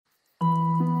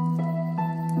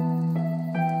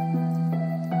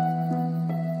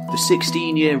The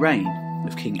 16-year reign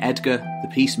of King Edgar the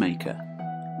Peacemaker,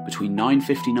 between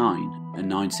 959 and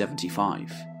 975,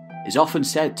 is often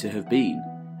said to have been,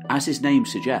 as his name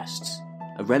suggests,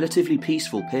 a relatively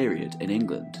peaceful period in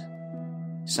England,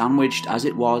 sandwiched as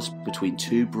it was between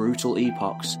two brutal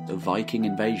epochs of Viking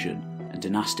invasion and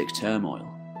dynastic turmoil.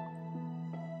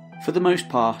 For the most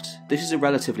part, this is a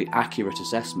relatively accurate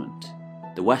assessment.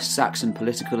 The West Saxon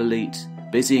political elite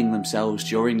busying themselves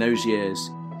during those years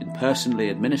in personally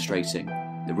administrating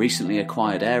the recently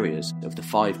acquired areas of the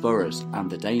Five Boroughs and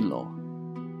the Danelaw.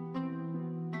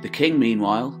 The king,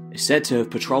 meanwhile, is said to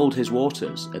have patrolled his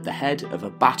waters at the head of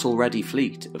a battle-ready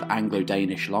fleet of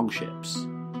Anglo-Danish longships,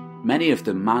 many of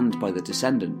them manned by the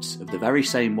descendants of the very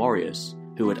same warriors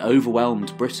who had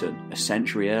overwhelmed Britain a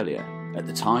century earlier at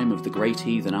the time of the Great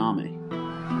Heathen Army.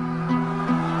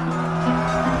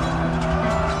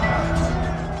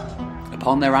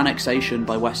 Upon their annexation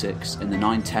by Wessex in the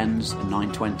 910s and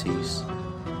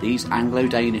 920s, these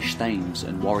Anglo-Danish thanes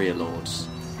and warrior lords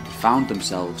found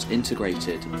themselves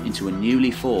integrated into a newly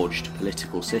forged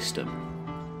political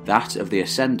system, that of the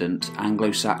ascendant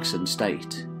Anglo-Saxon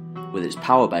state, with its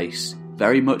power base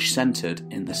very much centred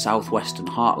in the southwestern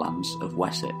heartlands of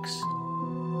Wessex.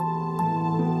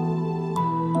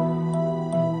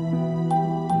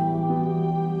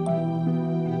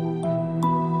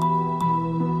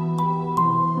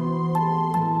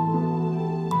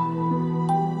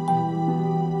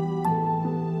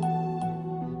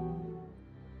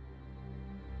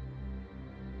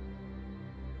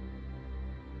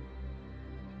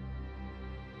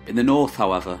 In the north,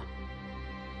 however,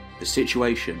 the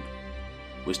situation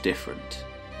was different.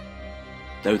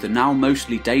 Though the now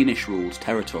mostly Danish-ruled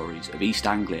territories of East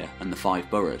Anglia and the Five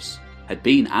Boroughs had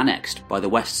been annexed by the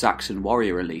West Saxon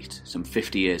warrior elite some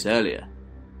 50 years earlier,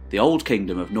 the old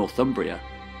kingdom of Northumbria,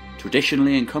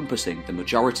 traditionally encompassing the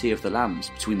majority of the lands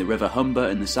between the River Humber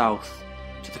in the south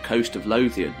to the coast of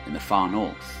Lothian in the far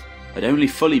north, had only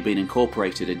fully been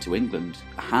incorporated into England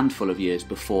a handful of years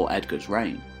before Edgar's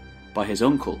reign, by his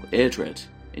uncle Eardred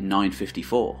in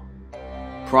 954.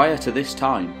 Prior to this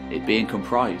time, it being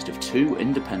comprised of two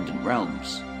independent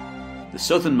realms. The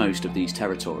southernmost of these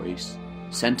territories,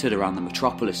 centred around the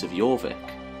metropolis of Jorvik,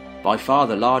 by far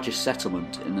the largest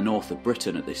settlement in the north of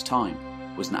Britain at this time,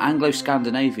 was an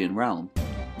Anglo-Scandinavian realm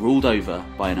ruled over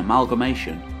by an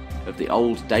amalgamation of the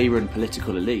old Dayran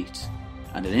political elite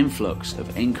and an influx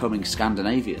of incoming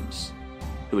Scandinavians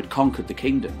who had conquered the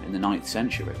kingdom in the 9th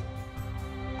century.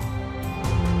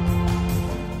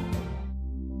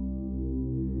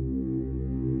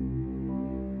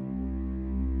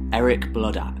 Eric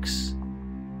Bloodaxe,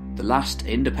 the last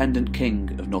independent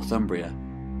king of Northumbria,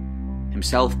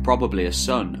 himself probably a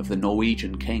son of the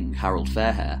Norwegian king Harald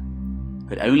Fairhair,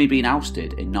 had only been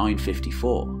ousted in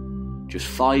 954, just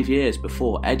 5 years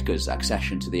before Edgar's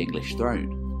accession to the English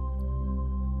throne.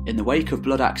 In the wake of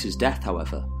Bloodaxe's death,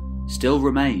 however, still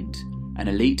remained an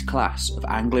elite class of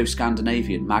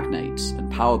Anglo-Scandinavian magnates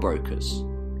and power brokers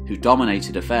who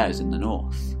dominated affairs in the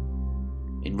north.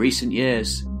 In recent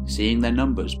years, seeing their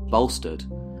numbers bolstered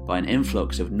by an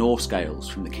influx of Norse Gaels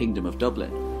from the Kingdom of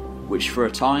Dublin, which for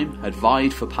a time had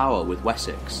vied for power with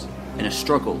Wessex in a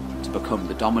struggle to become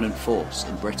the dominant force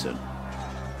in Britain.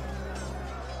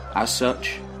 As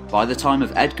such, by the time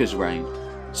of Edgar's reign,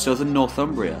 southern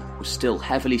Northumbria was still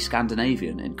heavily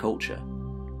Scandinavian in culture,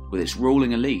 with its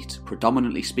ruling elite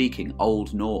predominantly speaking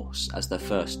Old Norse as their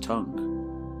first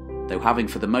tongue, though having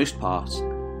for the most part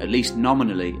at least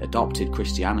nominally adopted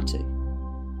Christianity.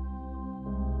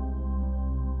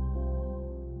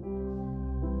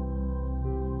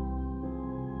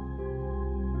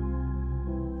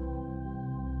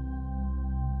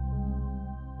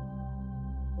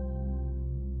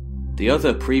 The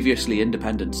other previously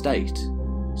independent state,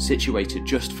 situated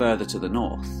just further to the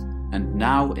north, and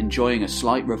now enjoying a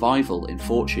slight revival in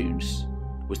fortunes,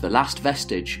 was the last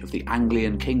vestige of the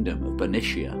Anglian kingdom of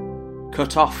Bernicia,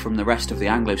 cut off from the rest of the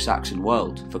Anglo-Saxon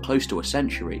world for close to a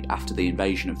century after the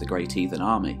invasion of the Great Heathen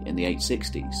Army in the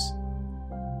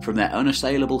 860s. From their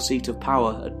unassailable seat of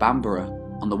power at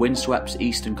Bamborough on the windswept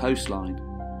eastern coastline,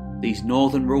 these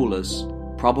northern rulers,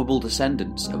 probable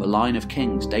descendants of a line of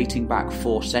kings dating back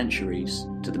 4 centuries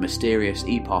to the mysterious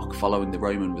epoch following the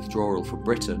Roman withdrawal from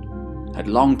Britain, had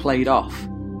long played off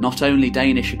not only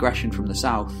Danish aggression from the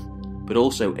south, but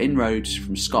also inroads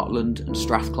from Scotland and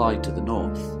Strathclyde to the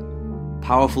north,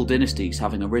 powerful dynasties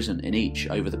having arisen in each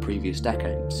over the previous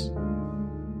decades.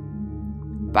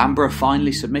 Bamborough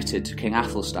finally submitted to King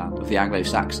Athelstan of the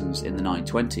Anglo-Saxons in the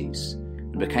 920s,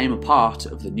 and became a part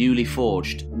of the newly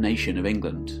forged nation of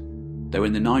England, though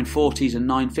in the 940s and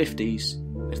 950s,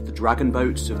 as the dragon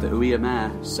boats of the Uia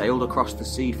Mare sailed across the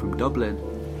sea from Dublin,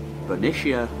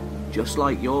 Bernicia, just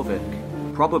like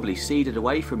Jorvik, probably ceded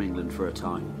away from England for a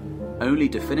time, only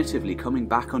definitively coming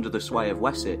back under the sway of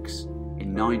Wessex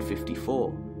in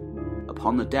 954,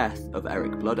 upon the death of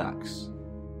Eric Bloodaxe.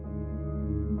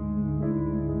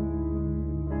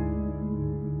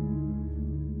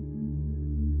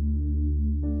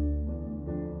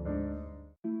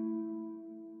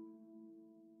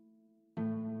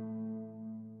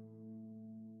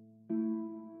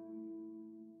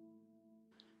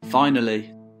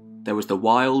 Finally, there was the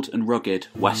wild and rugged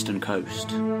western coast,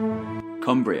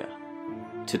 Cumbria,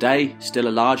 today still a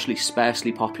largely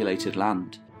sparsely populated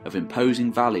land of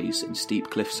imposing valleys and steep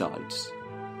cliffsides.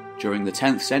 During the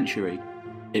 10th century,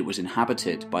 it was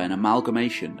inhabited by an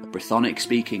amalgamation of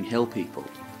Brythonic-speaking hill people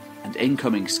and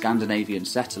incoming Scandinavian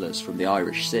settlers from the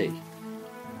Irish Sea.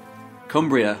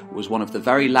 Cumbria was one of the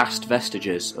very last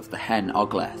vestiges of the Hen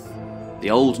Ogledd, the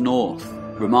Old North,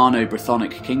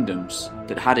 Romano-Brythonic kingdoms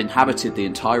that had inhabited the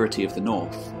entirety of the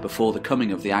north before the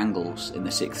coming of the Angles in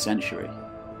the 6th century.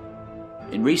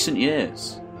 In recent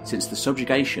years, since the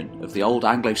subjugation of the old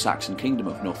Anglo-Saxon kingdom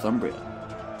of Northumbria,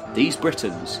 these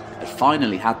Britons had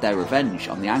finally had their revenge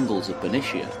on the Angles of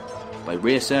Bernicia by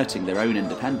reasserting their own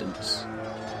independence,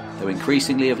 though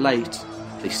increasingly of late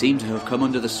they seem to have come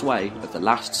under the sway of the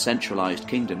last centralised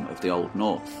kingdom of the Old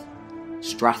North,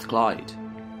 Strathclyde,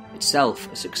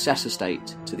 itself a successor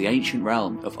state to the ancient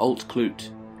realm of Alt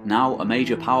Clut, now a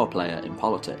major power player in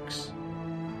politics.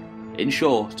 In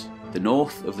short, the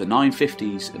north of the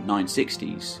 950s and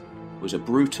 960s was a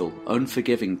brutal,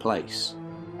 unforgiving place,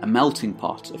 a melting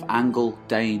pot of Angle,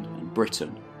 Dane and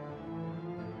Briton.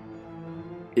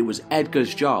 It was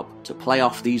Edgar's job to play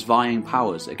off these vying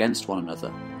powers against one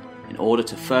another in order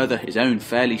to further his own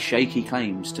fairly shaky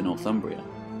claims to Northumbria.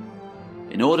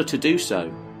 In order to do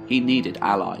so, he needed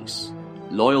allies,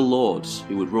 loyal lords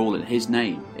who would rule in his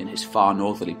name in his far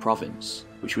northerly province,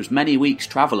 which was many weeks'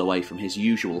 travel away from his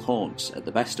usual haunts at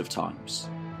the best of times,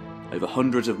 over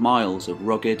hundreds of miles of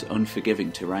rugged,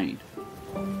 unforgiving terrain.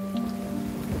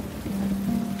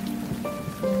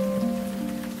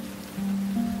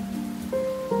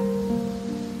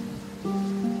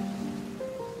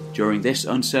 During this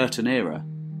uncertain era,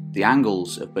 the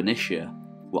Angles of Bernicia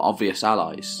were obvious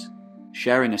allies,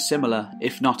 sharing a similar,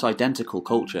 if not identical,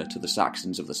 culture to the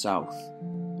Saxons of the south.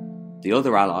 The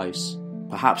other allies,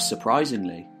 perhaps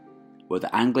surprisingly, were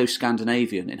the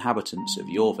Anglo-Scandinavian inhabitants of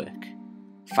Jorvik,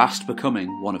 fast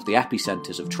becoming one of the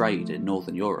epicentres of trade in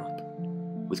northern Europe,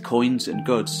 with coins and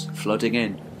goods flooding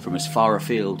in from as far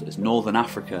afield as northern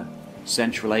Africa,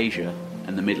 Central Asia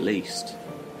and the Middle East.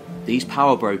 These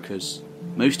power brokers,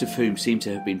 most of whom seem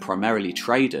to have been primarily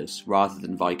traders rather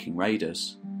than Viking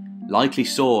raiders, likely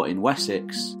saw in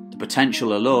Wessex the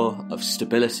potential allure of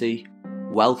stability,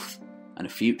 wealth, and a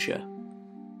future.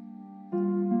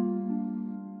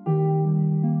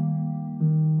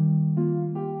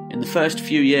 In the first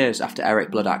few years after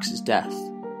Eric Bloodaxe's death,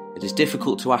 it is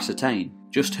difficult to ascertain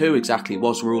just who exactly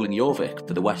was ruling Jorvik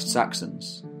for the West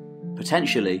Saxons.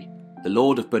 Potentially, the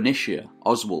Lord of Bernicia,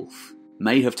 Oswulf,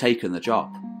 may have taken the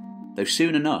job, though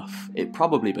soon enough it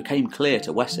probably became clear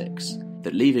to Wessex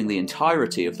that leaving the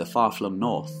entirety of the far-flung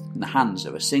north in the hands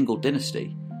of a single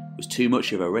dynasty was too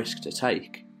much of a risk to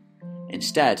take.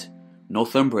 Instead,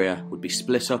 Northumbria would be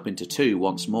split up into two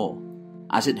once more,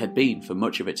 as it had been for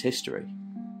much of its history.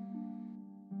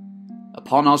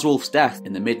 Upon Oswulf's death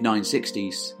in the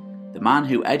mid-960s, the man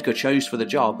who Edgar chose for the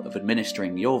job of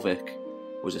administering Jorvik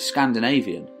was a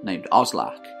Scandinavian named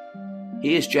Oslach.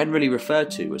 He is generally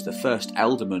referred to as the first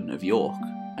ealdorman of York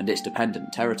and its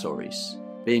dependent territories,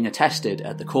 being attested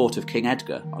at the court of King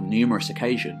Edgar on numerous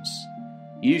occasions,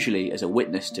 usually as a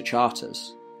witness to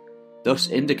charters, thus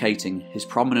indicating his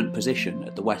prominent position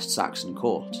at the West Saxon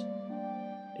court.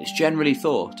 It's generally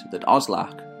thought that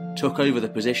Oslach took over the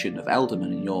position of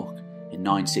ealdorman in York in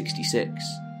 966,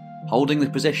 holding the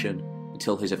position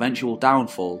until his eventual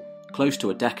downfall close to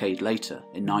a decade later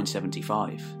in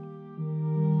 975.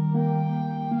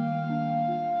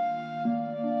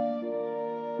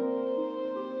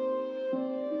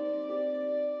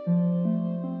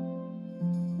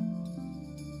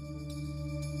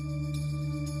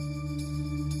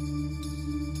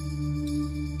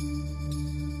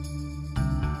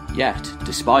 Yet,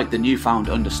 despite the newfound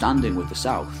understanding with the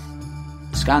South,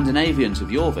 the Scandinavians of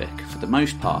Jorvik, for the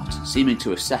most part, seeming to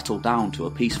have settled down to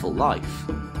a peaceful life,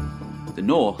 the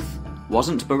North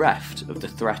wasn't bereft of the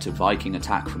threat of Viking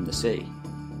attack from the sea,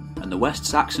 and the West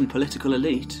Saxon political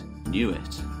elite knew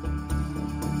it.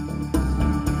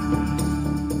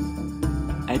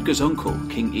 Edgar's uncle,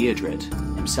 King Eadred,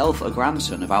 himself a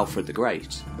grandson of Alfred the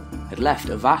Great, had left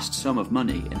a vast sum of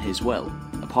money in his will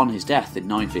upon his death in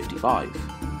 955,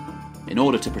 in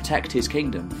order to protect his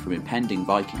kingdom from impending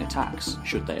Viking attacks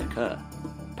should they occur,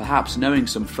 perhaps knowing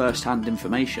some first-hand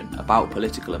information about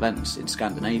political events in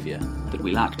Scandinavia that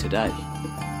we lack today.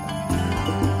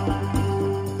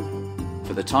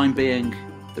 For the time being,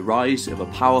 the rise of a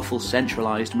powerful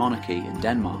centralised monarchy in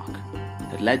Denmark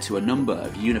had led to a number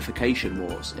of unification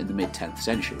wars in the mid-10th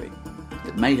century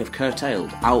that may have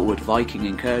curtailed outward Viking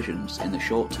incursions in the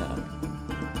short term.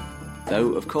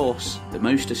 Though, of course, the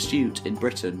most astute in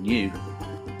Britain knew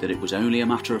that it was only a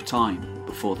matter of time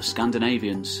before the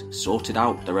Scandinavians sorted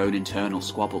out their own internal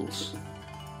squabbles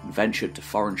and ventured to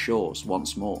foreign shores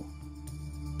once more.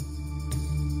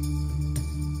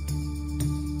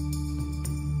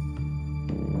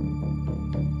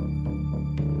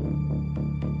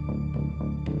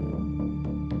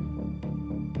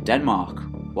 Denmark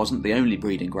wasn't the only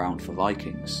breeding ground for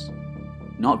Vikings,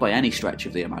 not by any stretch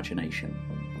of the imagination.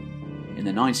 In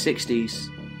the 960s,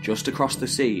 just across the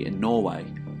sea in Norway,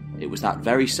 it was that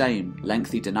very same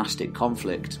lengthy dynastic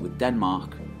conflict with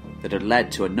Denmark that had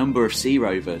led to a number of sea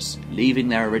rovers leaving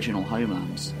their original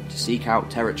homelands to seek out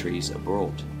territories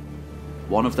abroad.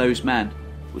 One of those men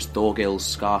was Thorgils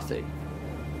Skarthi.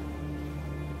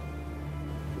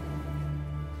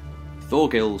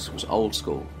 Thorgils was old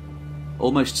school,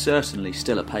 almost certainly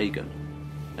still a pagan,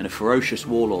 and a ferocious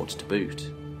warlord to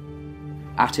boot.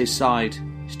 At his side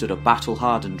stood a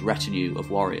battle-hardened retinue of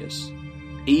warriors,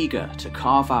 eager to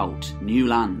carve out new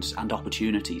lands and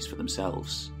opportunities for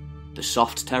themselves. The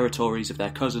soft territories of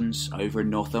their cousins over in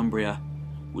Northumbria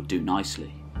would do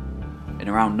nicely. In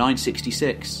around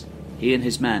 966, he and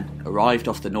his men arrived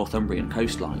off the Northumbrian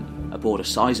coastline aboard a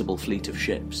sizable fleet of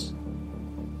ships.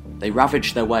 They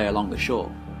ravaged their way along the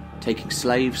shore, taking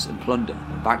slaves and plunder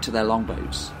back to their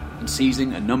longboats and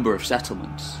seizing a number of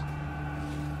settlements.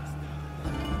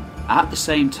 At the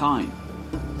same time,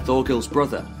 Thorgils'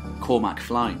 brother, Cormac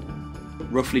Flein,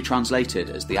 roughly translated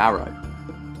as the Arrow,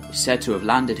 is said to have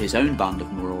landed his own band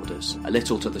of marauders a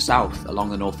little to the south along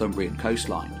the Northumbrian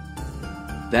coastline.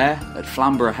 There, at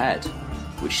Flamborough Head,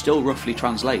 which still roughly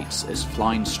translates as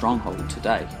Flein's stronghold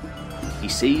today, he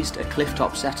seized a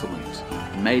cliff-top settlement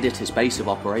and made it his base of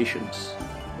operations.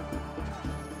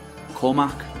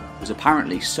 Cormac was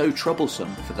apparently so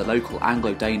troublesome for the local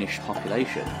Anglo-Danish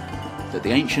population that the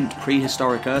ancient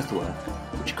prehistoric earthwork,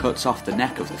 which cuts off the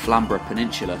neck of the Flamborough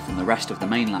Peninsula from the rest of the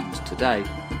mainland today,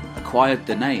 acquired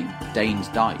the name Danes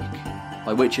Dyke,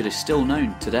 by which it is still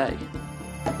known today.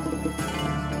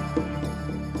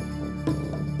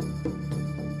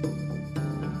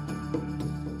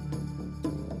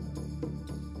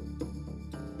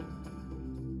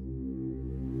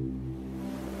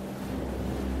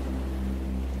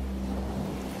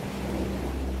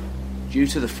 Due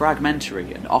to the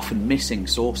fragmentary and often missing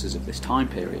sources of this time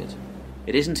period,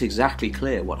 it isn't exactly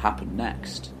clear what happened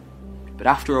next. But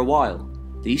after a while,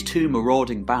 these two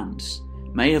marauding bands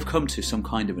may have come to some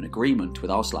kind of an agreement with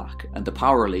Oslak and the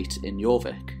power elite in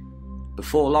Jorvik.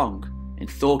 Before long, in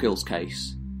Thorgils'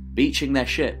 case, beaching their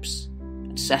ships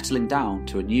and settling down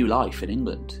to a new life in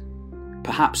England,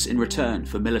 perhaps in return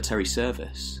for military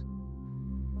service,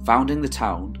 founding the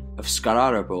town of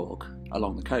Skararaborg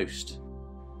along the coast,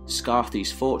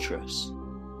 Skarthi's fortress,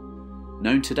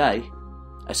 known today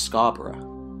as Scarborough.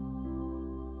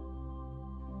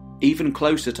 Even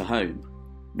closer to home,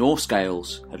 Norse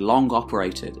Gaels had long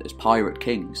operated as pirate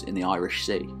kings in the Irish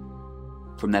Sea.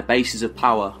 From their bases of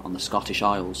power on the Scottish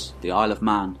Isles, the Isle of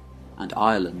Man, and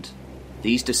Ireland,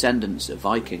 these descendants of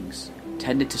Vikings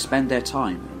tended to spend their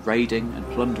time raiding and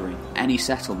plundering any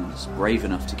settlements brave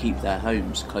enough to keep their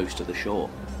homes close to the shore.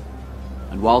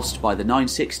 And whilst by the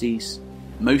 960s,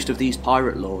 most of these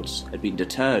pirate lords had been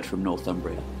deterred from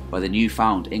Northumbria by the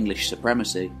newfound English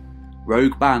supremacy,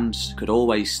 rogue bands could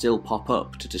always still pop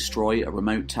up to destroy a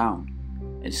remote town,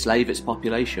 enslave its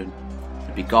population,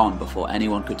 and be gone before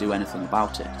anyone could do anything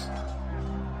about it.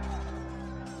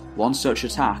 One such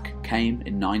attack came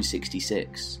in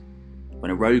 966,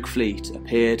 when a rogue fleet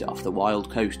appeared off the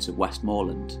wild coasts of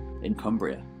Westmoreland in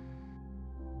Cumbria.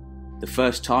 The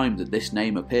first time that this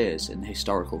name appears in the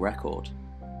historical record.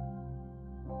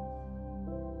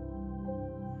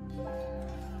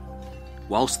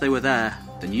 Whilst they were there,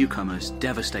 the newcomers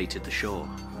devastated the shore,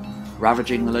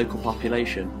 ravaging the local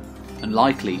population and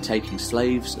likely taking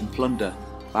slaves and plunder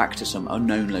back to some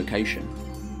unknown location.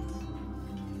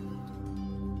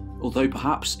 Although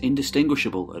perhaps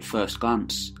indistinguishable at first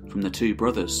glance from the two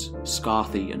brothers,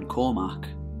 Skarthi and Cormac,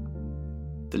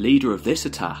 the leader of this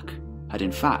attack had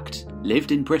in fact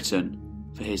lived in Britain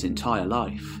for his entire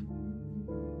life.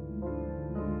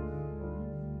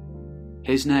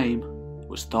 His name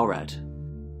was Thored,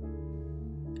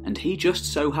 and he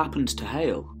just so happened to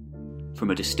hail from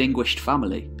a distinguished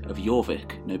family of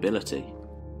Jorvik nobility.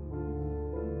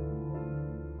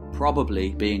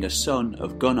 Probably being a son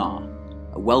of Gunnar,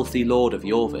 a wealthy lord of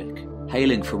Jorvik,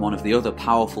 hailing from one of the other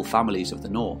powerful families of the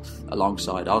north,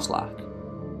 alongside Oslak.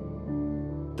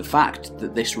 The fact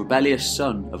that this rebellious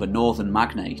son of a northern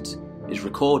magnate is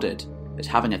recorded as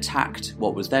having attacked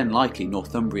what was then likely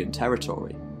Northumbrian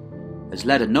territory has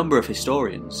led a number of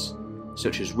historians,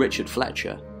 such as Richard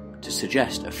Fletcher, to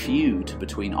suggest a feud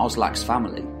between Oslak's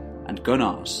family and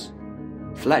Gunnar's.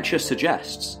 Fletcher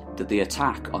suggests that the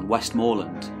attack on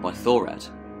Westmoreland by Thored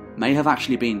may have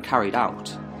actually been carried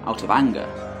out of anger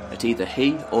at either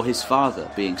he or his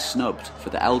father being snubbed for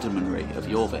the ealdormanry of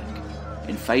Jorvik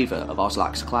in favour of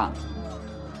Oslak's clan.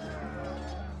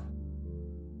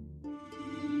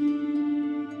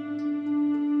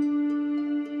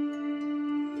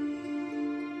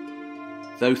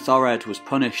 Though Thored was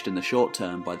punished in the short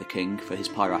term by the king for his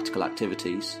piratical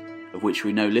activities, of which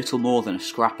we know little more than a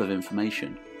scrap of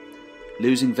information,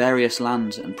 losing various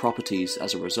lands and properties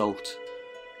as a result,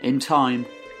 in time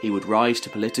he would rise to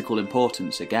political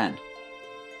importance again,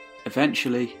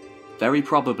 eventually, very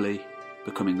probably,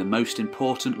 becoming the most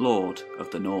important lord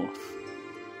of the north.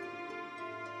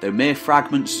 Though mere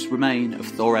fragments remain of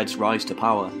Thored's rise to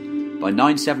power, by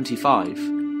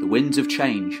 975 the winds of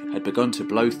change had begun to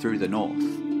blow through the north.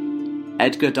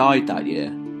 Edgar died that year,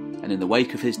 and in the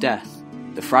wake of his death,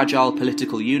 the fragile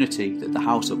political unity that the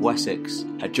House of Wessex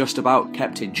had just about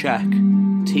kept in check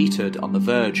teetered on the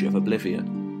verge of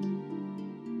oblivion.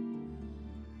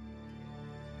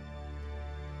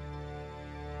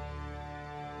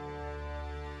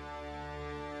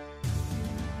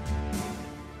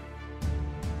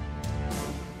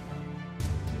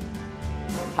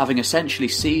 Having essentially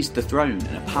seized the throne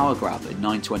in a power grab in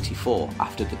 924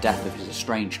 after the death of his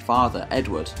estranged father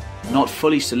Edward, not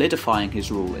fully solidifying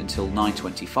his rule until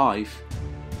 925,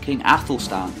 King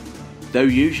Athelstan, though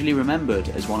usually remembered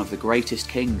as one of the greatest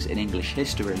kings in English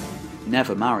history,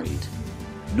 never married,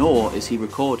 nor is he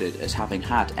recorded as having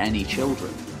had any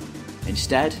children.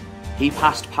 Instead, he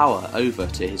passed power over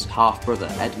to his half-brother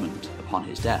Edmund upon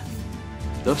his death,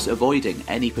 thus avoiding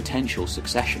any potential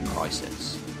succession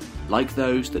crisis, like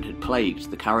those that had plagued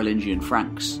the Carolingian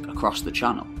Franks across the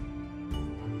Channel.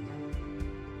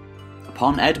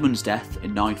 Upon Edmund's death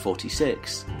in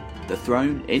 946, the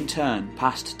throne in turn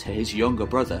passed to his younger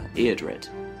brother Eadred,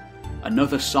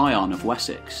 another scion of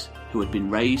Wessex who had been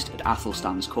raised at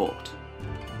Athelstan's court,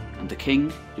 and the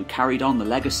king who carried on the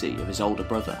legacy of his older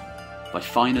brother by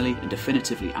finally and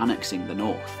definitively annexing the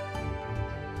north.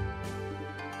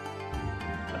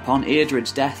 Upon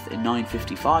Eadred's death in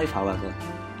 955, however,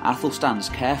 Athelstan's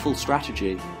careful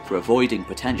strategy for avoiding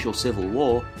potential civil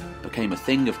war became a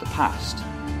thing of the past,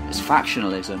 as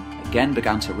factionalism again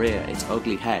began to rear its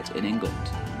ugly head in England,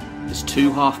 as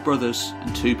two half-brothers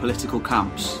and two political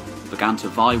camps began to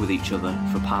vie with each other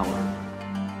for power.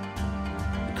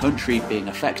 The country being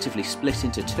effectively split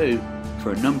into two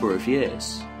for a number of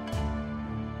years,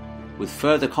 with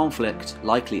further conflict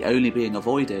likely only being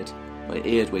avoided by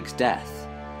Eardwig's death.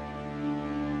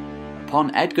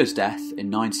 Upon Edgar's death in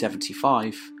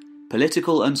 975,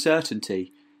 political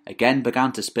uncertainty again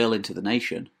began to spill into the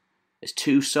nation, as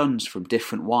two sons from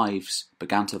different wives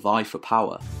began to vie for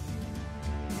power.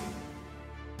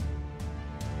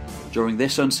 During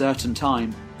this uncertain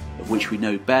time, of which we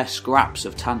know bare scraps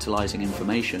of tantalising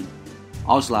information,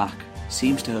 Oslak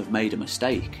seems to have made a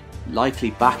mistake,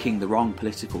 likely backing the wrong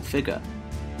political figure.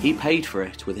 He paid for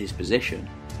it with his position,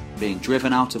 being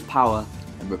driven out of power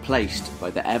and replaced by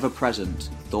the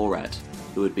ever-present Thored,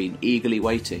 who had been eagerly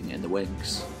waiting in the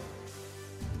wings.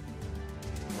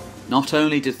 Not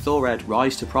only did Thored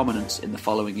rise to prominence in the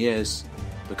following years,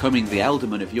 becoming the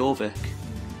ealdorman of Jorvik,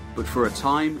 but for a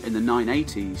time in the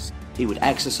 980s he would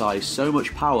exercise so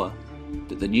much power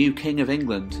that the new King of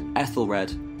England,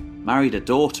 Ethelred, married a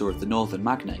daughter of the northern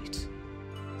magnate.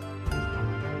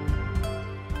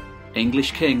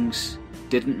 English kings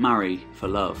didn't marry for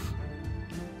love,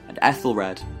 and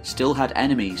Ethelred still had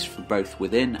enemies from both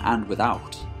within and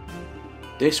without.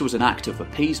 This was an act of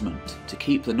appeasement to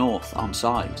keep the north on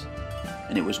side,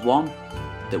 and it was one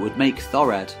that would make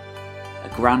Thored a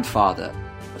grandfather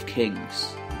of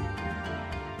kings.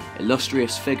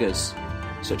 Illustrious figures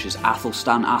such as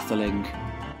Athelstan Atheling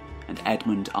and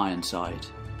Edmund Ironside.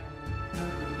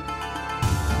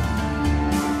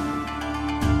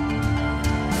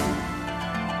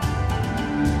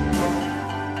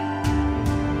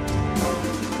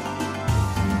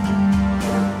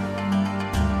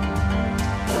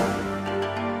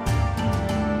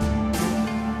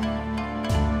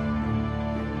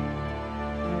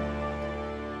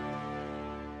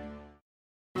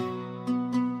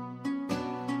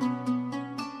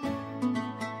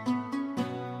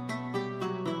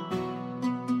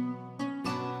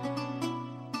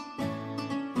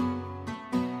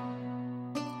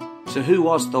 So who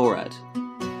was Thored?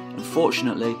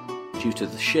 Unfortunately, due to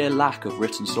the sheer lack of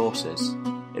written sources,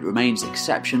 it remains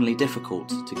exceptionally difficult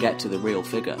to get to the real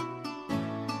figure.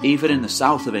 Even in the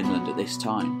south of England at this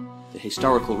time, the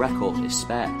historical record is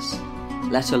sparse,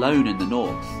 let alone in the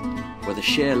north, where the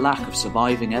sheer lack of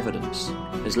surviving evidence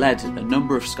has led a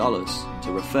number of scholars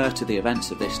to refer to the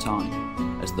events of this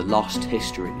time as the lost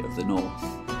history of the North.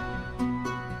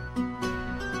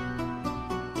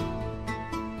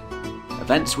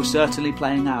 Events were certainly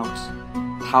playing out,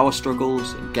 power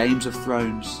struggles and games of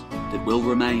thrones that will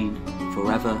remain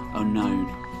forever unknown,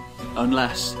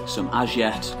 unless some as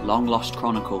yet long-lost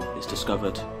chronicle is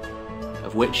discovered,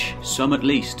 of which some at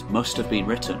least must have been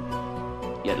written,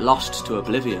 yet lost to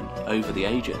oblivion over the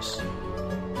ages.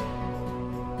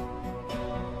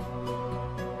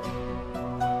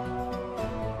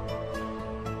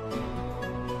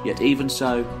 Yet even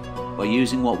so, by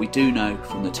using what we do know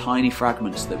from the tiny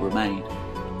fragments that remain,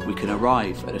 we can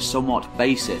arrive at a somewhat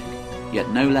basic, yet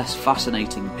no less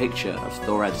fascinating picture of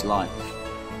Thored's life.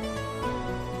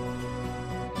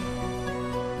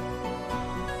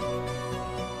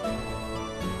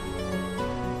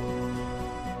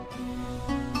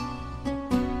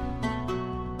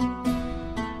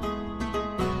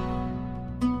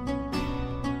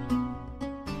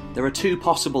 There are two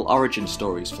possible origin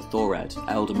stories for Thored,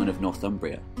 Ealdorman of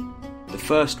Northumbria. The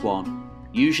first one,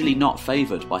 usually not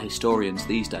favoured by historians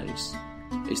these days,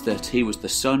 is that he was the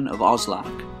son of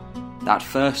Oslach, that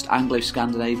first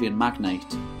Anglo-Scandinavian magnate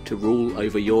to rule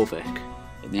over Jorvik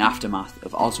in the aftermath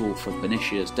of Oswulf of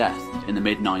Bernicia's death in the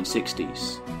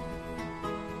mid-960s.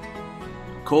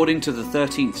 According to the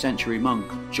 13th century monk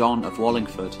John of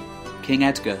Wallingford, King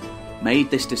Edgar made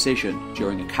this decision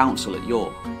during a council at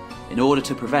York in order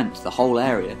to prevent the whole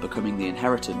area becoming the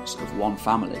inheritance of one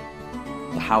family,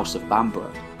 the House of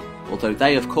Bamborough, although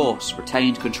they of course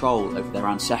retained control over their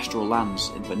ancestral lands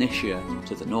in Bernicia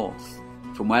to the north,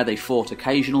 from where they fought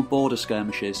occasional border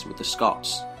skirmishes with the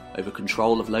Scots over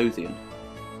control of Lothian.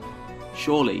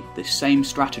 Surely this same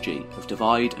strategy of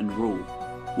divide and rule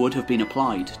would have been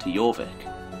applied to Jorvik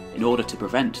in order to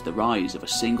prevent the rise of a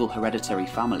single hereditary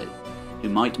family who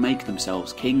might make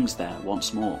themselves kings there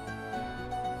once more.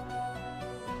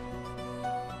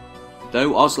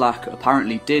 Though Oslach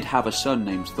apparently did have a son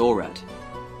named Thored,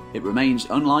 it remains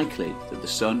unlikely that the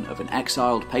son of an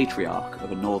exiled patriarch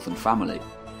of a northern family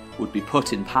would be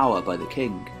put in power by the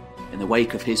king in the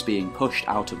wake of his being pushed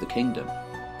out of the kingdom.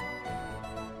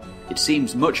 It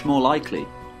seems much more likely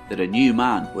that a new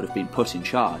man would have been put in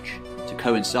charge to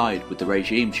coincide with the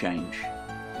regime change.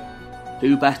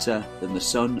 Who better than the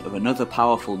son of another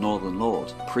powerful northern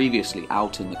lord previously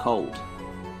out in the cold?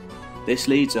 This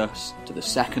leads us to the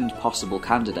second possible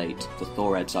candidate for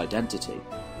Thored's identity,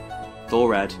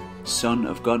 Thored, son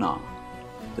of Gunnar,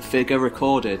 the figure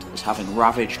recorded as having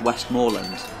ravaged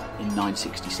Westmoreland in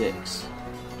 966.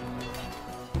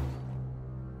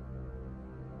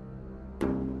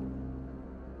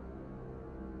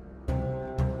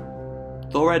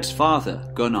 Thored's father,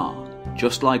 Gunnar,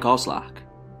 just like Oslach,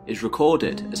 is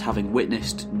recorded as having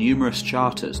witnessed numerous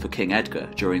charters for King Edgar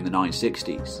during the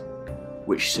 960s,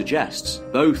 which suggests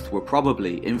both were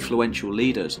probably influential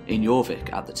leaders in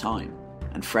Jorvik at the time,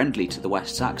 and friendly to the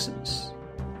West Saxons.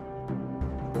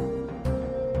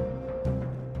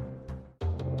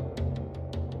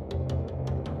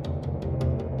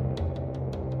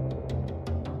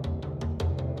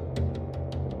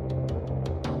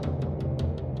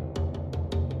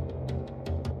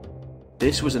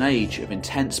 This was an age of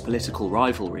intense political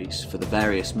rivalries for the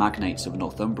various magnates of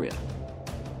Northumbria,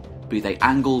 be they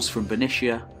Angles from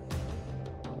Bernicia,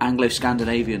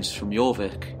 Anglo-Scandinavians from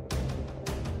Jorvik,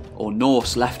 or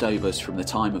Norse leftovers from the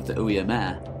time of the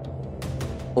Uia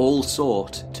all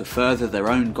sought to further their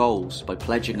own goals by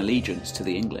pledging allegiance to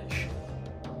the English.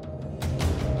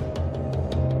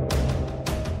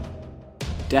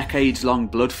 Decades-long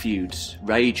blood feuds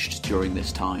raged during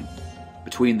this time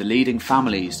between the leading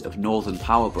families of northern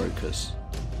power brokers.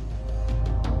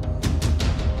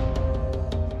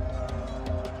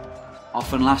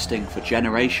 Often lasting for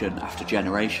generation after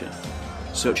generation,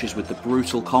 such as with the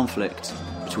brutal conflict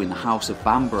between the House of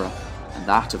Bamborough and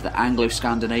that of the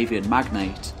Anglo-Scandinavian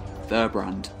magnate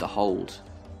Thurbrand the Hold,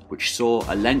 which saw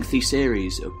a lengthy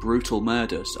series of brutal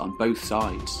murders on both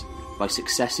sides by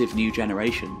successive new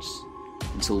generations,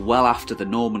 until well after the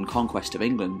Norman conquest of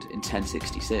England in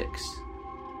 1066.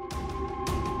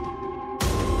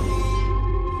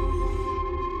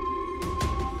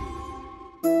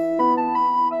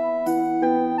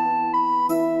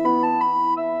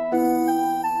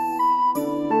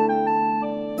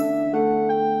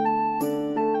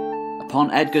 Upon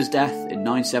Edgar's death in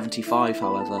 975,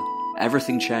 however,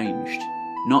 everything changed,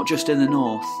 not just in the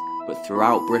north, but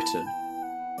throughout Britain.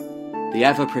 The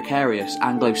ever-precarious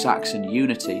Anglo-Saxon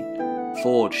unity,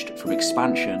 forged from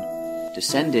expansion,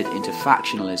 descended into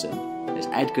factionalism as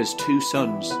Edgar's two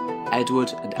sons,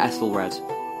 Edward and Ethelred,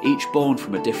 each born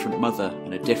from a different mother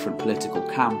and a different political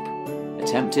camp,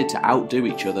 attempted to outdo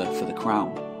each other for the crown.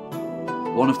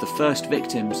 One of the first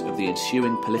victims of the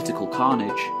ensuing political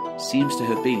carnage seems to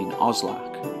have been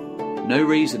Oslach. No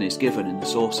reason is given in the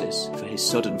sources for his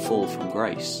sudden fall from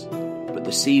grace, but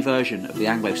the sea version of the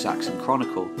Anglo-Saxon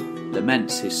Chronicle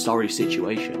laments his sorry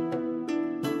situation.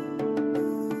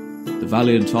 The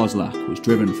valiant Oslach was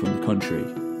driven from the country,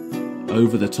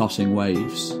 over the tossing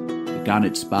waves, the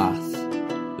gannet's bath,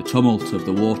 the tumult of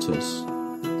the waters,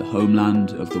 the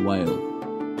homeland of the whale.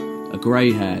 A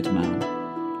grey-haired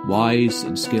man, wise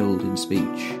and skilled in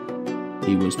speech,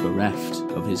 he was bereft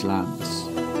of his lands.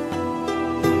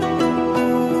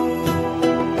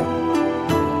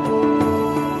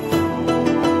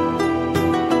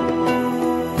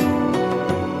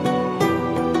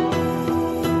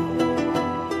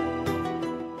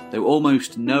 Though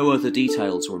almost no other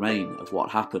details remain of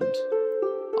what happened,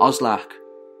 Oslach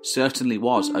certainly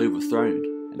was overthrown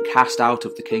and cast out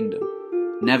of the kingdom,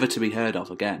 never to be heard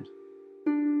of again.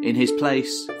 In his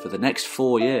place, for the next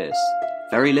 4 years,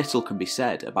 very little can be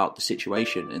said about the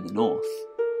situation in the north.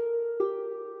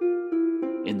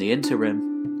 In the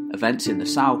interim, events in the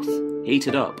south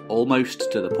heated up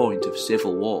almost to the point of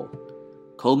civil war,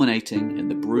 culminating in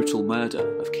the brutal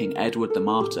murder of King Edward the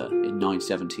Martyr in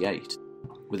 978,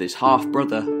 with his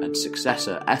half-brother and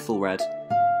successor Ethelred,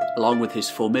 along with his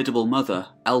formidable mother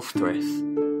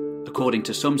Elfthryth, according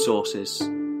to some sources,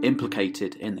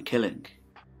 implicated in the killing.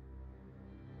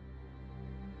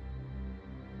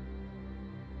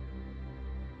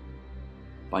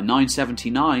 By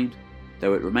 979,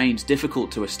 though it remains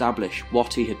difficult to establish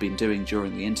what he had been doing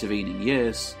during the intervening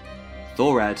years,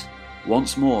 Thored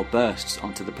once more bursts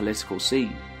onto the political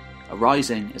scene,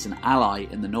 arising as an ally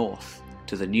in the north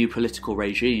to the new political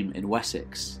regime in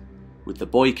Wessex, with the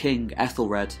boy king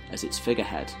Ethelred as its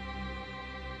figurehead.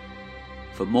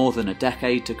 For more than a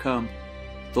decade to come,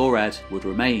 Thored would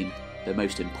remain the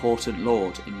most important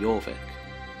lord in Jorvik.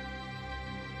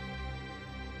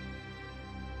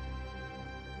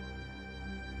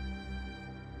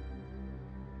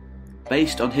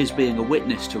 Based on his being a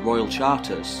witness to royal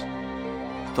charters,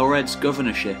 Thored's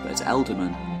governorship at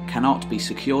Ealdorman cannot be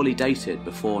securely dated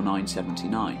before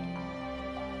 979,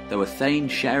 though a Thane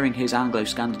sharing his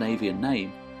Anglo-Scandinavian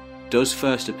name does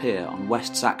first appear on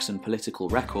West Saxon political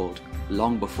record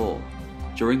long before,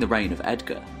 during the reign of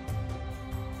Edgar.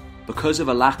 Because of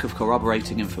a lack of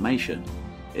corroborating information,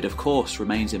 it of course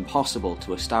remains impossible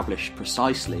to establish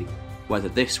precisely whether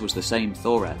this was the same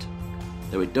Thored,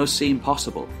 though it does seem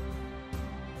possible.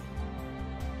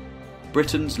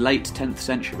 Britain's late 10th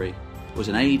century was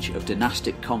an age of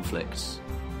dynastic conflicts,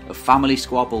 of family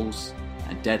squabbles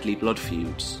and deadly blood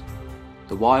feuds.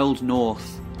 The wild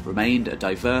north remained a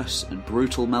diverse and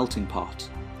brutal melting pot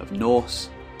of Norse,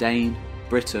 Dane,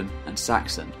 Briton and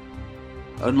Saxon.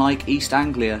 Unlike East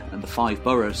Anglia and the Five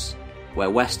Boroughs, where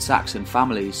West Saxon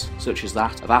families, such as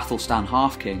that of Athelstan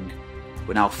Half-King,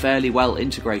 were now fairly well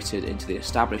integrated into the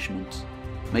establishment,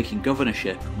 making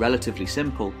governorship relatively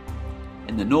simple,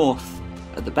 in the north,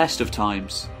 at the best of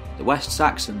times, the West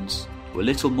Saxons were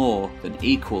little more than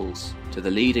equals to the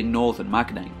leading northern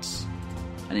magnates,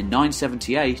 and in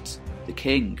 978 the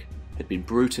king had been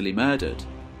brutally murdered,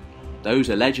 those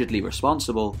allegedly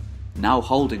responsible now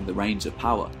holding the reins of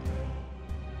power.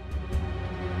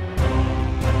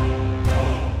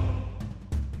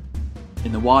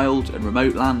 In the wild and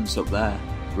remote lands up there,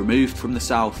 removed from the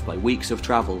south by weeks of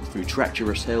travel through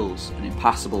treacherous hills and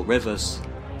impassable rivers,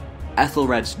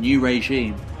 Ethelred's new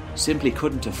regime simply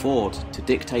couldn't afford to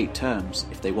dictate terms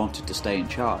if they wanted to stay in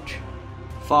charge.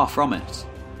 Far from it.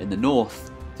 In the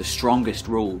north, the strongest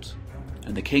ruled,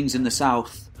 and the kings in the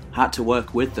south had to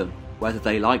work with them whether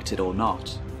they liked it or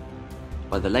not.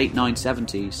 By the late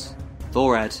 970s,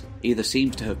 Thored either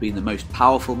seems to have been the most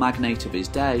powerful magnate of his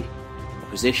day, a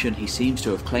position he seems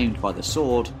to have claimed by the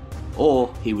sword,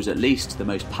 or he was at least the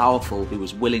most powerful who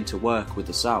was willing to work with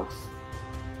the south.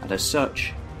 And as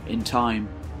such, in time,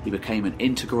 he became an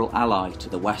integral ally to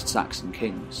the West Saxon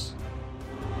kings.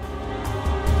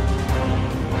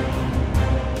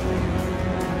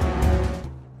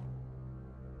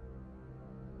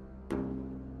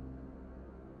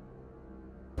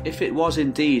 If it was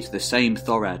indeed the same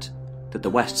Thored that the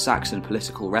West Saxon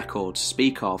political records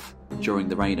speak of during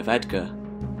the reign of Edgar,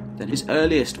 then his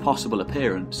earliest possible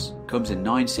appearance comes in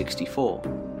 964,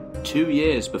 2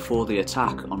 years before the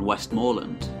attack on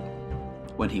Westmoreland,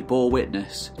 when he bore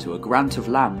witness to a grant of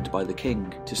land by the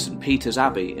king to St. Peter's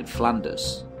Abbey in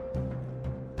Flanders.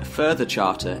 A further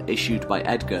charter issued by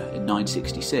Edgar in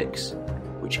 966,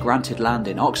 which granted land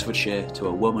in Oxfordshire to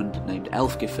a woman named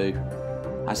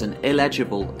Elfgifu, has an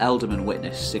illegible Ealdorman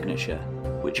witness signature,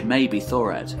 which may be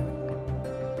Thored.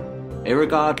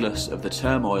 Irregardless of the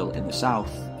turmoil in the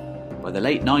south, by the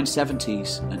late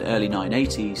 970s and early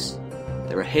 980s,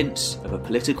 there are hints of a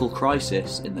political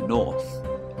crisis in the north.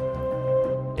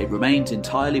 It remains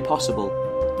entirely possible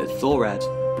that Thored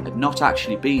had not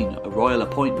actually been a royal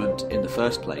appointment in the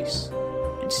first place,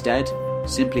 instead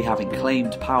simply having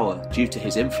claimed power due to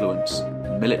his influence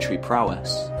and military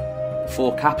prowess,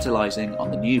 before capitalising on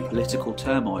the new political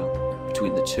turmoil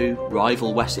between the two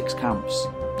rival Wessex camps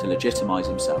to legitimise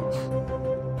himself.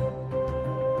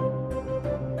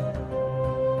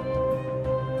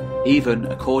 Even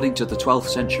according to the 12th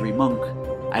century monk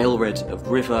Aelred of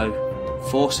Rivaux,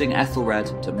 forcing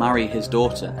Ethelred to marry his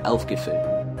daughter Elfgifu,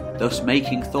 thus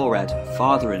making Thored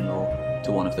father-in-law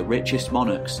to one of the richest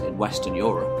monarchs in Western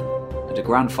Europe, and a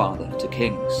grandfather to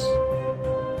kings.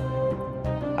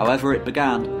 However it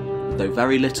began, and though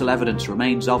very little evidence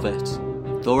remains of it,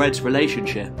 Thored's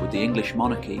relationship with the English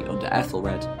monarchy under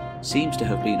Ethelred seems to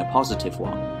have been a positive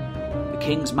one, the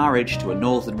king's marriage to a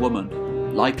northern woman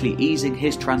likely easing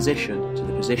his transition to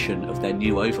the position of their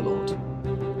new overlord.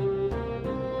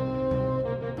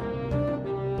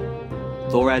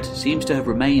 Thored seems to have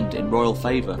remained in royal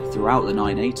favour throughout the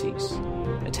 980s,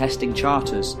 attesting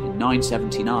charters in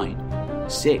 979,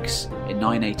 6 in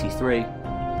 983,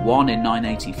 1 in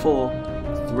 984,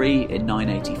 3 in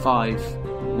 985,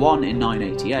 1 in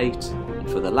 988, and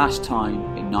for the last time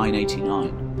in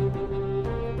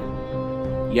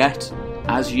 989. Yet,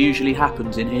 as usually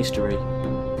happens in history,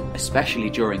 especially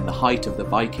during the height of the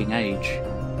Viking Age,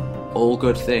 all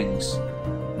good things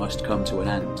must come to an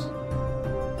end.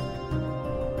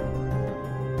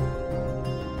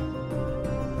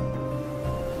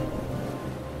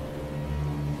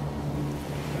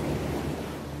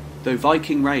 Though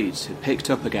Viking raids had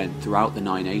picked up again throughout the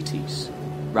 980s,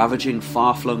 ravaging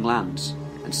far-flung lands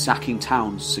and sacking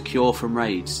towns secure from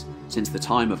raids since the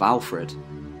time of Alfred,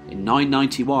 in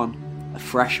 991 a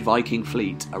fresh Viking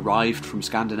fleet arrived from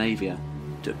Scandinavia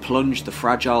to plunge the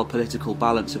fragile political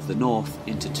balance of the north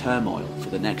into turmoil for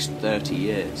the next 30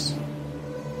 years.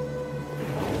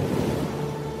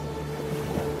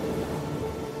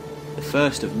 The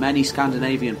first of many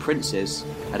Scandinavian princes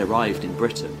had arrived in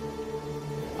Britain,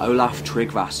 Olaf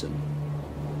Tryggvason.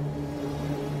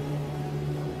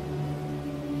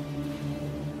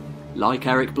 Like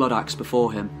Eric Bloodaxe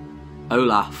before him,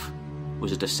 Olaf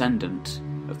was a descendant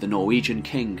of the Norwegian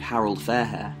king Harald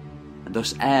Fairhair, and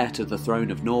thus heir to the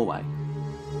throne of Norway.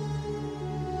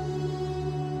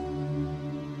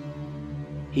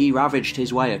 He ravaged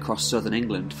his way across southern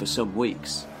England for some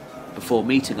weeks, before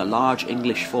meeting a large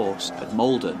English force at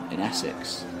Maldon in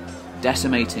Essex,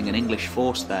 decimating an English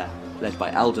force there led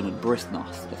by Ealdorman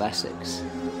Brythnoth of Essex,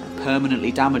 and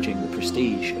permanently damaging the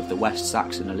prestige of the West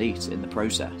Saxon elite in the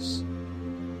process.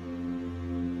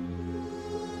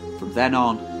 From then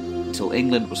on, until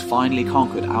England was finally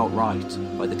conquered outright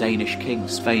by the Danish king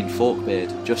Svein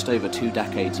Forkbeard just over 2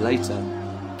 decades later,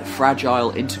 the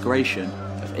fragile integration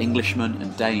of Englishman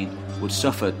and Dane would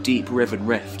suffer deep-riven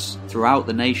rifts throughout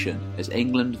the nation as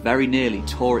England very nearly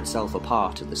tore itself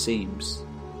apart at the seams.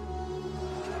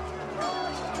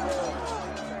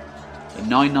 In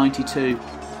 992,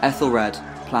 Ethelred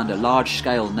planned a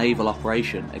large-scale naval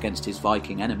operation against his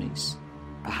Viking enemies,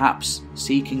 perhaps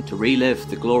seeking to relive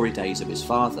the glory days of his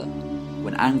father,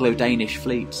 when Anglo-Danish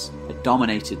fleets had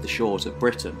dominated the shores of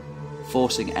Britain,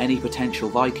 forcing any potential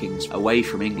Vikings away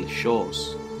from English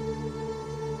shores.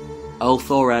 Earl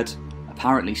Thored,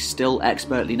 apparently still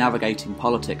expertly navigating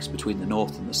politics between the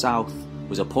north and the south,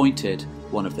 was appointed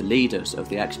one of the leaders of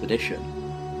the expedition,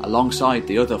 alongside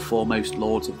the other foremost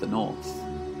lords of the north.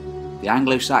 The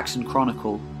Anglo-Saxon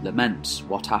Chronicle laments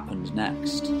what happened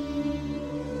next.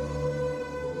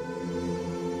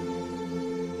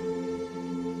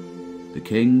 The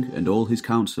king and all his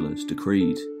councillors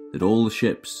decreed that all the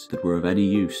ships that were of any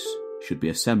use should be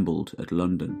assembled at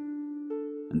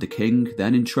London, and the king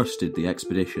then entrusted the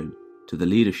expedition to the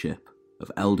leadership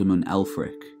of Ealdorman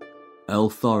Elfric, Earl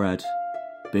Thored,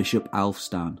 Bishop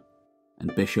Alfstan,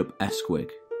 and Bishop Esquig,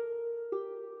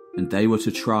 and they were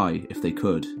to try, if they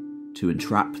could, to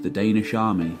entrap the Danish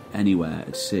army anywhere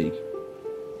at sea.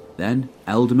 Then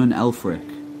Ealdorman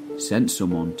Elfric sent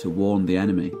someone to warn the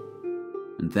enemy,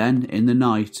 and then in the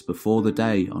night before the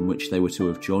day on which they were to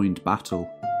have joined battle,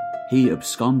 he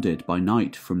absconded by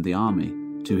night from the army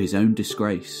to his own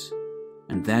disgrace,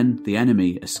 and then the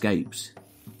enemy escaped,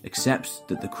 except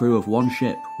that the crew of one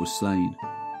ship was slain.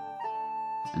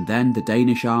 And then the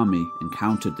Danish army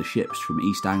encountered the ships from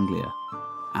East Anglia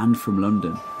and from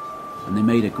London, and they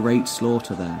made a great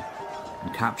slaughter there,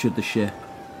 and captured the ship,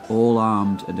 all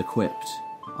armed and equipped,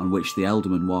 on which the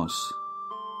Ealdorman was.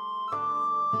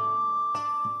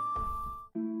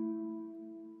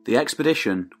 The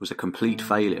expedition was a complete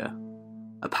failure,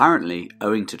 apparently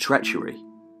owing to treachery,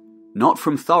 not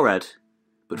from Thored,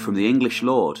 but from the English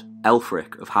lord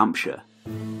Elfric of Hampshire,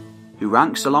 who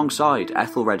ranks alongside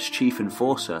Ethelred's chief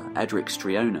enforcer Edric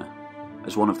Striona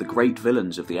as one of the great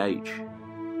villains of the age.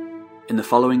 In the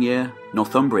following year,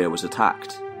 Northumbria was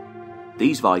attacked.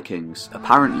 These Vikings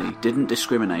apparently didn't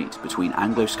discriminate between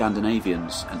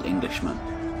Anglo-Scandinavians and Englishmen,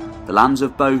 the lands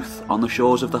of both on the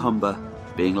shores of the Humber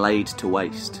being laid to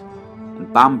waste,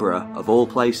 and Bamborough, of all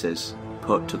places,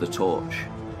 put to the torch.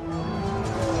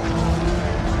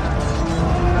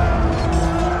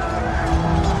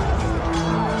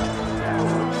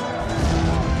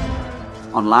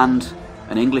 On land,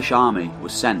 an English army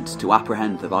was sent to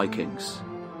apprehend the Vikings,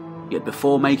 yet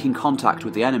before making contact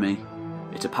with the enemy,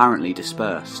 it apparently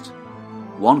dispersed.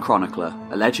 One chronicler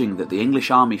alleging that the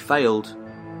English army failed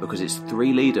because its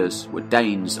 3 leaders were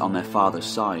Danes on their father's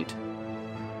side.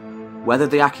 Whether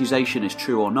the accusation is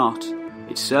true or not,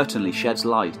 it certainly sheds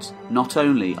light not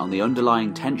only on the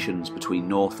underlying tensions between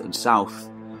North and South,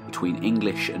 between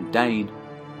English and Dane,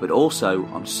 but also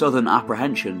on southern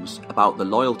apprehensions about the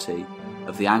loyalty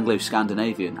of the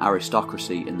Anglo-Scandinavian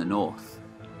aristocracy in the north.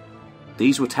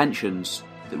 These were tensions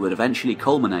that would eventually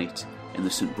culminate in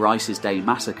the St. Brice's Day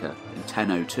massacre in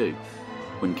 1002,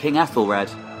 when King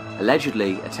Ethelred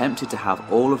allegedly attempted to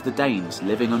have all of the Danes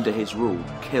living under his rule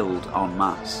killed en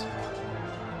masse.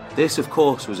 This, of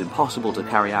course, was impossible to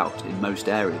carry out in most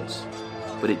areas,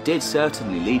 but it did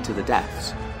certainly lead to the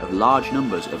deaths of large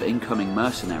numbers of incoming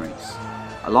mercenaries,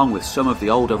 along with some of the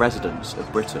older residents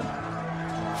of Britain.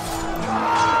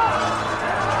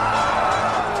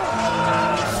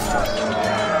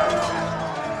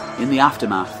 In the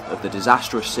aftermath of the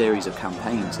disastrous series of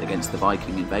campaigns against the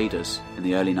Viking invaders in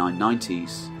the early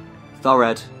 990s,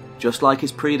 Thored, just like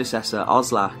his predecessor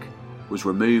Oslak, was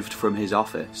removed from his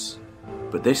office,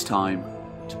 but this time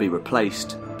to be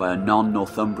replaced by a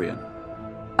non-Northumbrian,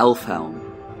 Elfhelm,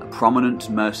 a prominent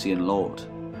Mercian lord.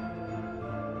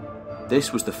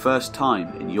 This was the first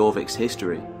time in Jorvik's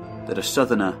history that a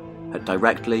southerner had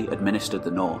directly administered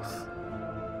the north.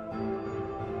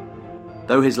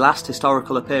 Though his last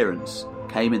historical appearance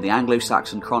came in the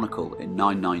Anglo-Saxon Chronicle in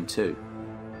 992,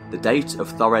 the date of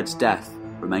Thored's death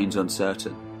remains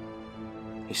uncertain,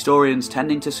 historians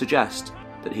tending to suggest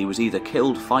that he was either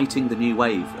killed fighting the new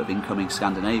wave of incoming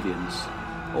Scandinavians,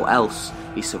 or else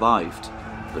he survived,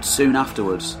 but soon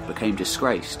afterwards became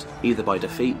disgraced either by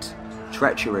defeat,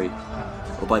 treachery,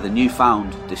 or by the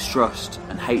newfound distrust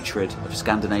and hatred of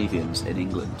Scandinavians in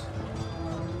England.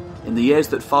 In the years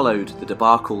that followed the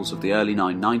debacles of the early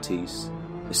 990s,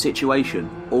 the situation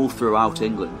all throughout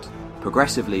England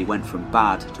progressively went from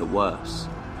bad to worse.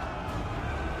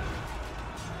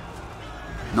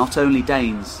 Not only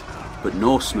Danes, but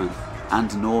Norsemen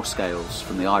and Norse Gaels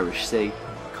from the Irish Sea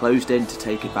closed in to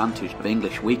take advantage of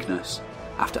English weakness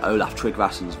after Olaf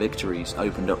Tryggvason's victories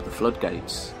opened up the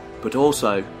floodgates, but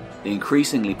also the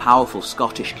increasingly powerful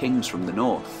Scottish kings from the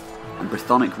north and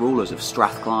Brythonic rulers of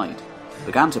Strathclyde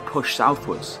began to push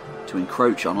southwards to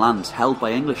encroach on lands held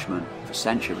by Englishmen for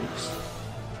centuries.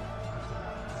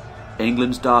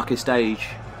 England's darkest age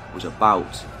was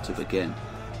about to begin.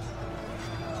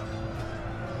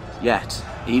 Yet,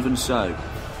 even so,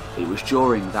 it was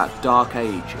during that dark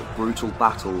age of brutal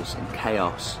battles and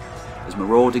chaos, as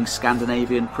marauding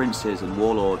Scandinavian princes and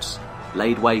warlords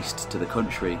laid waste to the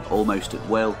country almost at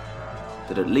will,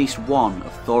 that at least one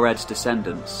of Thored's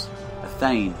descendants, a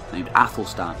Thane named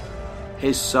Athelstan,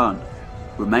 his son,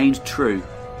 remained true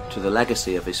to the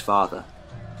legacy of his father,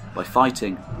 by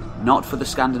fighting not for the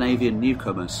Scandinavian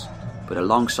newcomers, but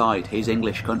alongside his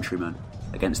English countrymen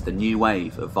against the new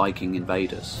wave of Viking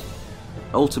invaders,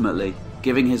 ultimately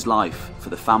giving his life for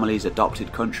the family's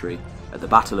adopted country at the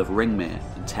Battle of Ringmere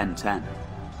in 1010,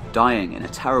 dying in a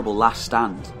terrible last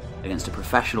stand against a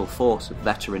professional force of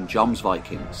veteran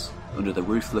Jomsvikings under the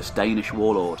ruthless Danish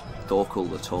warlord Thorkel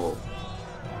the Tall.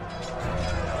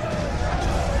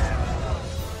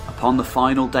 Upon the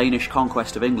final Danish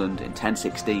conquest of England in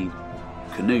 1016,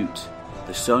 Canute,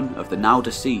 the son of the now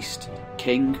deceased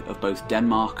King of both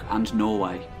Denmark and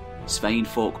Norway, Svein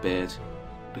Forkbeard,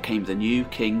 became the new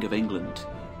King of England,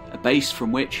 a base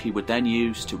from which he would then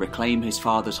use to reclaim his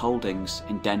father's holdings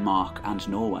in Denmark and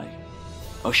Norway,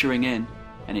 ushering in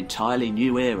an entirely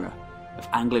new era of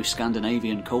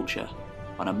Anglo-Scandinavian culture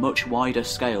on a much wider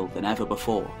scale than ever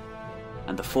before,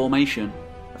 and the formation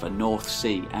of a North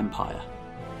Sea empire.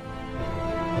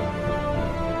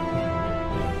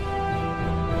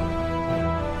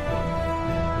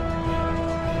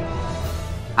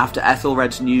 After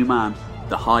Ethelred's new man,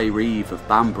 the High Reeve of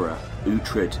Bamborough,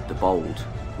 Uhtred the Bold,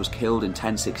 was killed in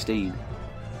 1016,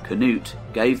 Canute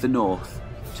gave the north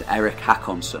to Eric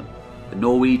Hakonsson, the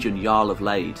Norwegian Jarl of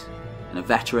Lade, and a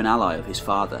veteran ally of his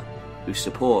father, whose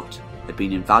support had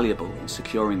been invaluable in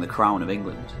securing the crown of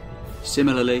England.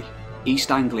 Similarly,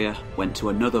 East Anglia went to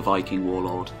another Viking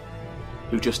warlord,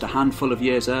 who just a handful of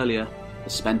years earlier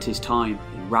had spent his time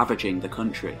in ravaging the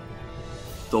country,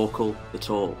 Thorkel the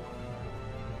Tall.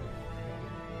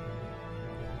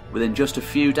 Within just a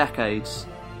few decades,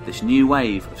 this new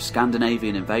wave of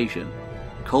Scandinavian invasion,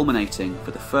 culminating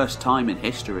for the first time in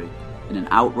history in an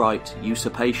outright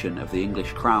usurpation of the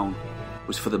English crown,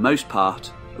 was for the most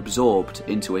part absorbed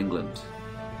into England.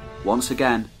 Once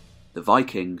again, the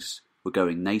Vikings were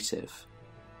going native.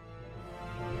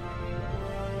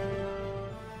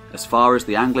 As far as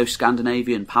the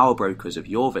Anglo-Scandinavian power brokers of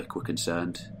Jorvik were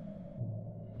concerned,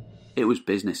 it was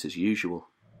business as usual.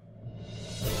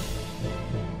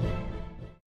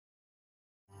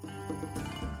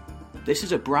 This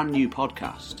is a brand new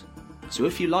podcast, so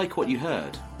if you like what you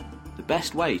heard, the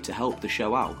best way to help the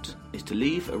show out is to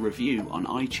leave a review on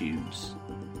iTunes.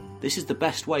 This is the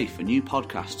best way for new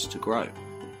podcasts to grow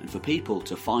and for people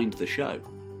to find the show.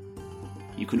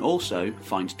 You can also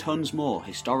find tons more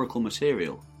historical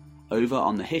material over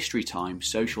on the History Time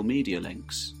social media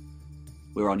links.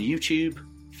 We're on YouTube,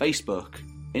 Facebook,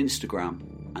 Instagram,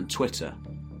 and Twitter.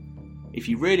 If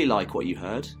you really like what you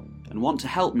heard and want to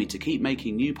help me to keep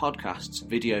making new podcasts,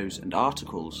 videos, and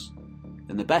articles,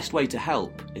 then the best way to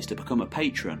help is to become a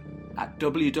patron at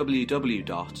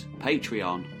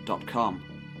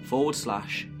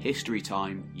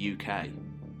www.patreon.com/HistoryTimeUK.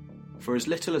 For as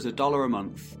little as $1 a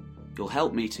month, you'll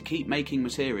help me to keep making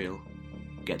material,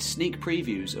 get sneak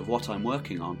previews of what I'm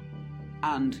working on,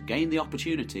 and gain the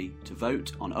opportunity to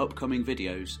vote on upcoming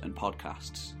videos and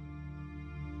podcasts.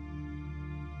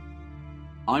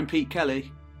 I'm Pete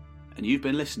Kelly, and you've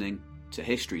been listening to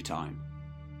History Time.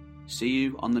 See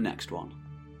you on the next one.